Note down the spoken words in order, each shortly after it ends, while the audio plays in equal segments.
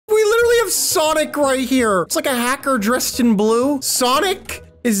have Sonic right here. It's like a hacker dressed in blue. Sonic?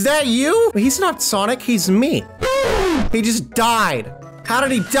 Is that you? He's not Sonic, he's me. He just died. How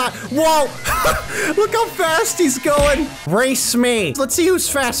did he die? Whoa! Look how fast he's going. Race me. Let's see who's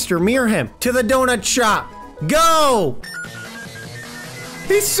faster, me or him. To the donut shop. Go!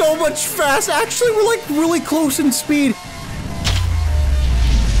 He's so much faster. Actually, we're like really close in speed.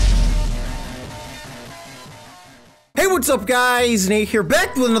 Hey, what's up guys? Nate here,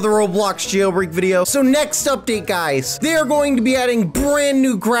 back with another Roblox Jailbreak video. So next update, guys, they are going to be adding brand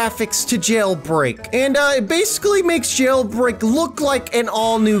new graphics to Jailbreak. And it basically makes Jailbreak look like an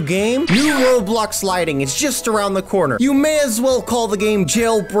all new game. New Roblox lighting, it's just around the corner. You may as well call the game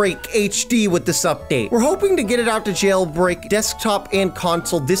Jailbreak HD with this update. We're hoping to get it out to Jailbreak desktop and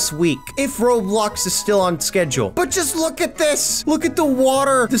console this week, if Roblox is still on schedule. But just look at this. Look at the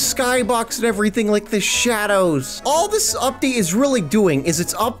water, the skybox and everything, like the shadows. All this update is really doing is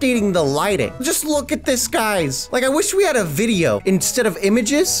it's updating the lighting. Just look at this, guys. Like, I wish we had a video instead of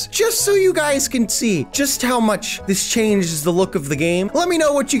images, just so you guys can see just how much this changes the look of the game. Let me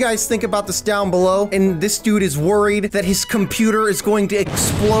know what you guys think about this down below. And this dude is worried that his computer is going to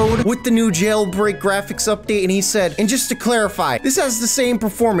explode with the new Jailbreak graphics update. And he said, and just to clarify, this has the same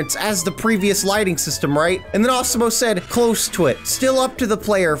performance as the previous lighting system, right? And then Osmo said, close to it. Still up to the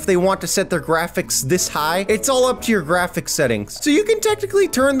player if they want to set their graphics this high. It's all up to your graphics settings. So you can technically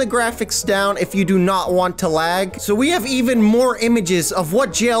turn the graphics down if you do not want to lag. So we have even more images of what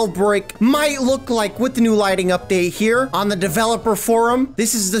Jailbreak might look like with the new lighting update here on the developer forum.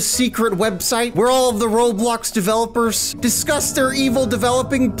 This is the secret website where all of the Roblox developers discuss their evil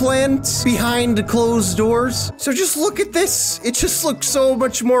developing plans behind closed doors. So just look at this. It just looks so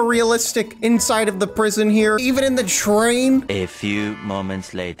much more realistic inside of the prison here, even in the train. A few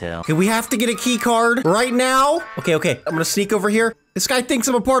moments later. Okay, we have to get a key card right now. Okay, I'm gonna sneak over here. This guy thinks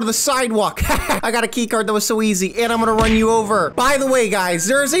I'm a part of the sidewalk. I got a key card that was so easy, and I'm gonna run you over. By the way, guys,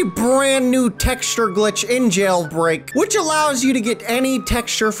 there is a brand new texture glitch in Jailbreak, which allows you to get any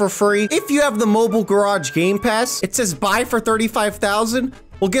texture for free if you have the Mobile Garage Game Pass. It says buy for 35,000.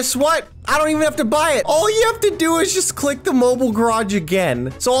 Well, guess what? I don't even have to buy it. All you have to do is just click the Mobile Garage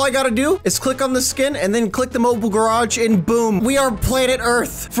again. So all I gotta do is click on the skin and then click the Mobile Garage and boom, we are planet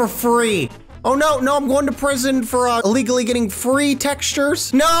Earth for free. Oh no, I'm going to prison for illegally getting free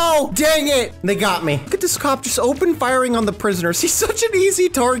textures. No, dang it. They got me. Look at this cop just open firing on the prisoners. He's such an easy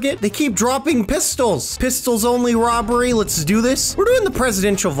target. They keep dropping pistols. Pistols only robbery. Let's do this. We're doing the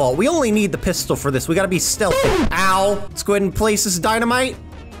presidential vault. We only need the pistol for this. We gotta be stealthy. Ow. Let's go ahead and place this dynamite.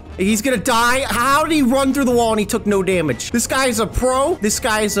 He's gonna die. How did he run through the wall and he took no damage? This guy is a pro. This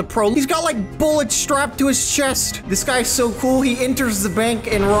guy is a pro. He's got like bullets strapped to his chest. This guy's so cool. He enters the bank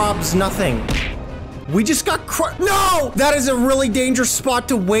and robs nothing. We just got No! That is a really dangerous spot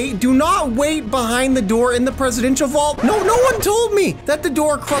to wait. Do not wait behind the door in the presidential vault. No one told me that the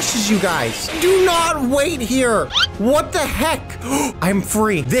door crushes you guys. Do not wait here. What the heck? I'm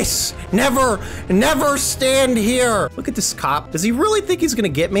free. This, never stand here. Look at this cop. Does he really think he's gonna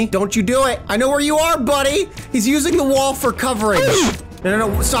get me? Don't you do it. I know where you are, buddy. He's using the wall for coverage.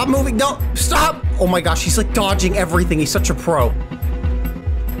 No, stop moving. No, stop. Oh my gosh, he's like dodging everything. He's such a pro.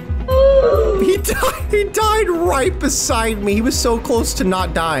 He died right beside me. He was so close to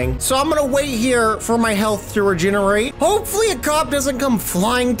not dying. So I'm gonna wait here for my health to regenerate. Hopefully a cop doesn't come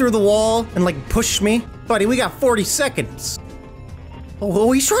flying through the wall and like push me. Buddy, we got 40 seconds.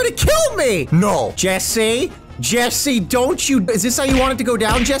 Oh, he's trying to kill me. No. Jesse, don't you, is this how you want it to go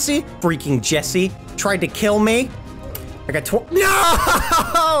down, Jesse? Freaking Jesse tried to kill me. I got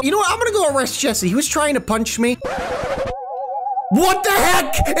No! You know what, I'm gonna go arrest Jesse. He was trying to punch me. What the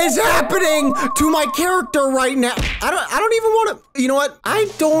heck is happening to my character right now? I don't even want to, you know what? I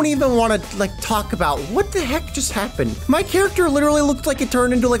don't even want to like talk about what the heck just happened. My character literally looked like it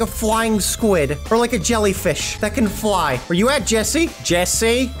turned into like a flying squid or like a jellyfish that can fly. Where you at, Jesse?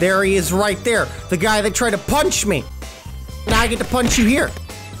 Jesse, there he is right there. The guy that tried to punch me. Now I get to punch you here.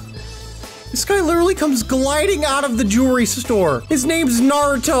 This guy literally comes gliding out of the jewelry store. His name's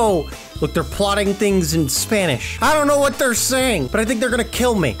Naruto. Look, they're plotting things in Spanish. I don't know what they're saying, but I think they're gonna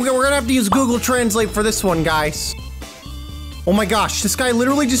kill me. Okay, we're gonna have to use Google Translate for this one, guys. Oh my gosh, this guy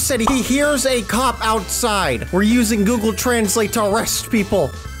literally just said he hears a cop outside. We're using Google Translate to arrest people.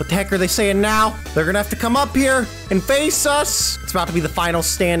 What the heck are they saying now? They're gonna have to come up here and face us. It's about to be the final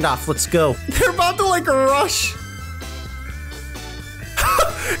standoff. Let's go. They're about to like rush.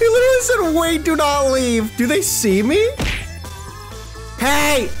 He literally said, wait, do not leave. Do they see me?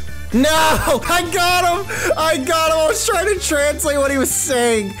 Hey! No! I got him! I was trying to translate what he was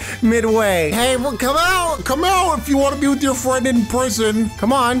saying midway. Hey, well, come out if you want to be with your friend in prison.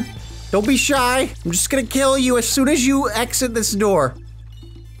 Come on. Don't be shy. I'm just gonna kill you as soon as you exit this door.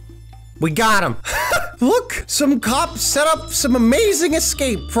 We got him. Look, some cops set up some amazing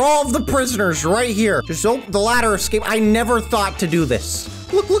escape for all of the prisoners right here. Just the ladder escape. I never thought to do this.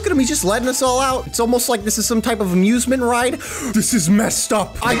 Look at him. He's just letting us all out. It's almost like this is some type of amusement ride. This is messed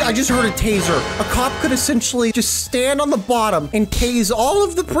up. I just heard a taser. A cop could essentially just stand on the bottom and tase all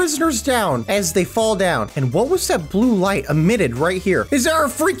of the prisoners down as they fall down. And what was that blue light emitted right here? Is there a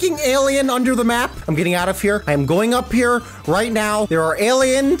freaking alien under the map? I'm getting out of here. I am going up here right now. There are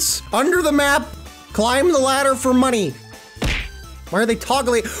aliens under the map. Climb the ladder for money. Why are they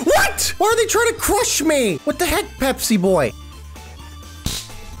toggling? What? Why are they trying to crush me? What the heck, Pepsi boy?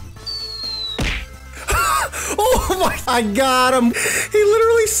 Oh my, I got him. He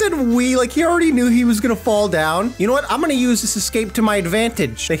literally said we, like he already knew he was gonna fall down. You know what? I'm gonna use this escape to my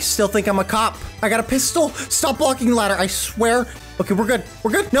advantage. They still think I'm a cop. I got a pistol. Stop blocking the ladder, I swear. Okay, we're good.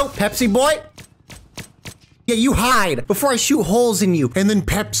 We're good. No, Pepsi boy. Yeah, you hide before I shoot holes in you. And then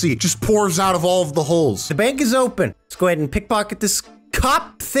Pepsi just pours out of all of the holes. The bank is open. Let's go ahead and pickpocket this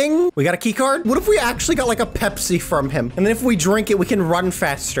cop thing. We got a key card. What if we actually got like a Pepsi from him? And then if we drink it, we can run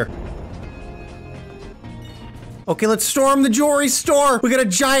faster. Okay, let's storm the jewelry store. We got a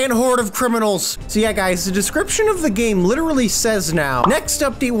giant horde of criminals. So yeah, guys, the description of the game literally says now, next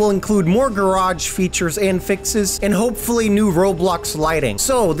update will include more garage features and fixes, and hopefully new Roblox lighting.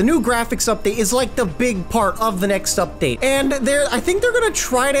 So the new graphics update is like the big part of the next update. And I think they're gonna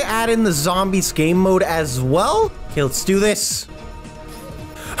try to add in the zombies game mode as well. Okay, let's do this.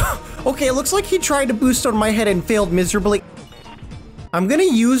 Okay, it looks like he tried to boost on my head and failed miserably. I'm gonna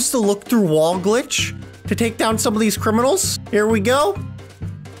use the look through wall glitch to take down some of these criminals. Here we go.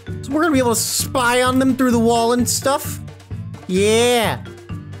 So we're gonna be able to spy on them through the wall and stuff. Yeah.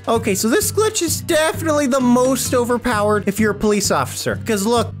 Okay, so this glitch is definitely the most overpowered if you're a police officer. Because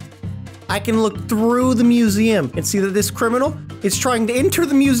look, I can look through the museum and see that this criminal is trying to enter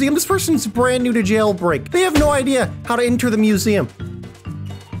the museum. This person's brand new to jailbreak. They have no idea how to enter the museum.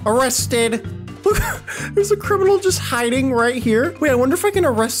 Arrested. Look, there's a criminal just hiding right here. Wait, I wonder if I can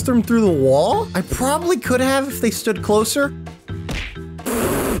arrest them through the wall? I probably could have if they stood closer.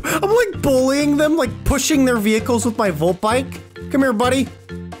 I'm like bullying them, like pushing their vehicles with my Volt bike. Come here, buddy.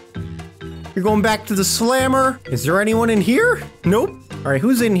 You're going back to the slammer. Is there anyone in here? Nope. All right,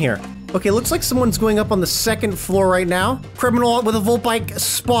 who's in here? Okay, looks like someone's going up on the second floor right now. Criminal with a Volt bike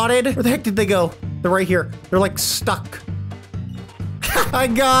spotted. Where the heck did they go? They're right here. They're like stuck. I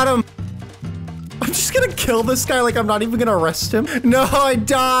got him. I'm just gonna kill this guy, like I'm not even gonna arrest him. No, I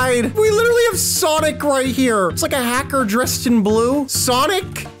died. We literally have Sonic right here. It's like a hacker dressed in blue.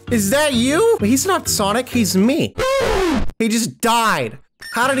 Sonic? Is that you? Wait, he's not Sonic, he's me. He just died.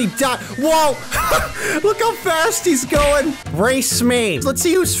 How did he die? Whoa! Look how fast he's going. Race me. Let's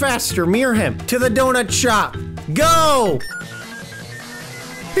see who's faster, me or him. To the donut shop. Go!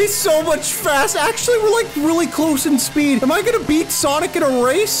 He's so much fast. Actually, we're like really close in speed. Am I gonna beat Sonic in a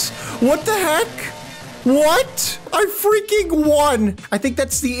race? What the heck? What? I freaking won. I think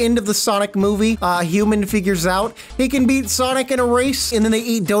that's the end of the Sonic movie. Human figures out he can beat Sonic in a race, and then they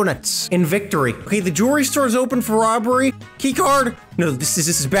eat donuts in victory. Okay, the jewelry store is open for robbery. Key card. No, this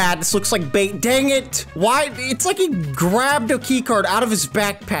is bad. This looks like bait. Dang it. Why? It's like he grabbed a key card out of his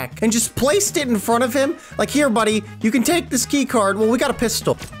backpack and just placed it in front of him. Like, here, buddy, you can take this key card. Well, we got a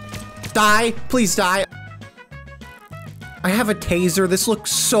pistol. Die. Please die. I have a taser. This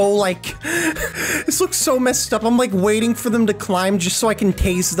looks so like, this looks so messed up. I'm like waiting for them to climb just so I can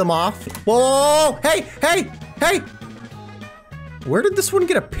tase them off. Whoa, hey, hey, hey. Where did this one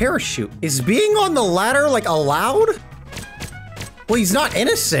get a parachute? Is being on the ladder like allowed? Well, he's not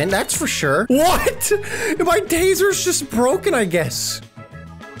innocent, that's for sure. What? My taser's just broken, I guess.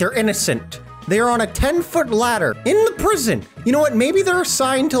 They're innocent. They're on a 10-foot ladder in the prison. You know what? Maybe they're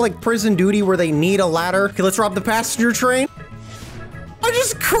assigned to like prison duty where they need a ladder. Okay, let's rob the passenger train. I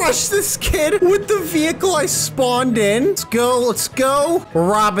just crushed this kid with the vehicle I spawned in. Let's go, let's go. We're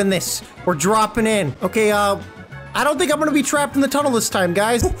robbing this. We're dropping in. Okay, I don't think I'm gonna be trapped in the tunnel this time,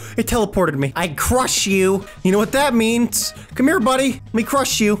 guys. Oh, it teleported me. I crush you. You know what that means? Come here, buddy. Let me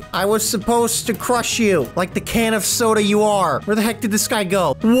crush you. I was supposed to crush you like the can of soda you are. Where the heck did this guy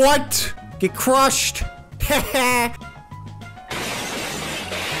go? What? Get crushed. What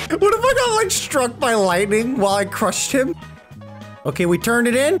if I got like struck by lightning while I crushed him? Okay, we turned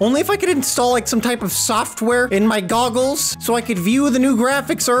it in. Only if I could install like some type of software in my goggles so I could view the new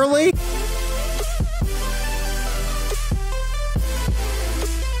graphics early.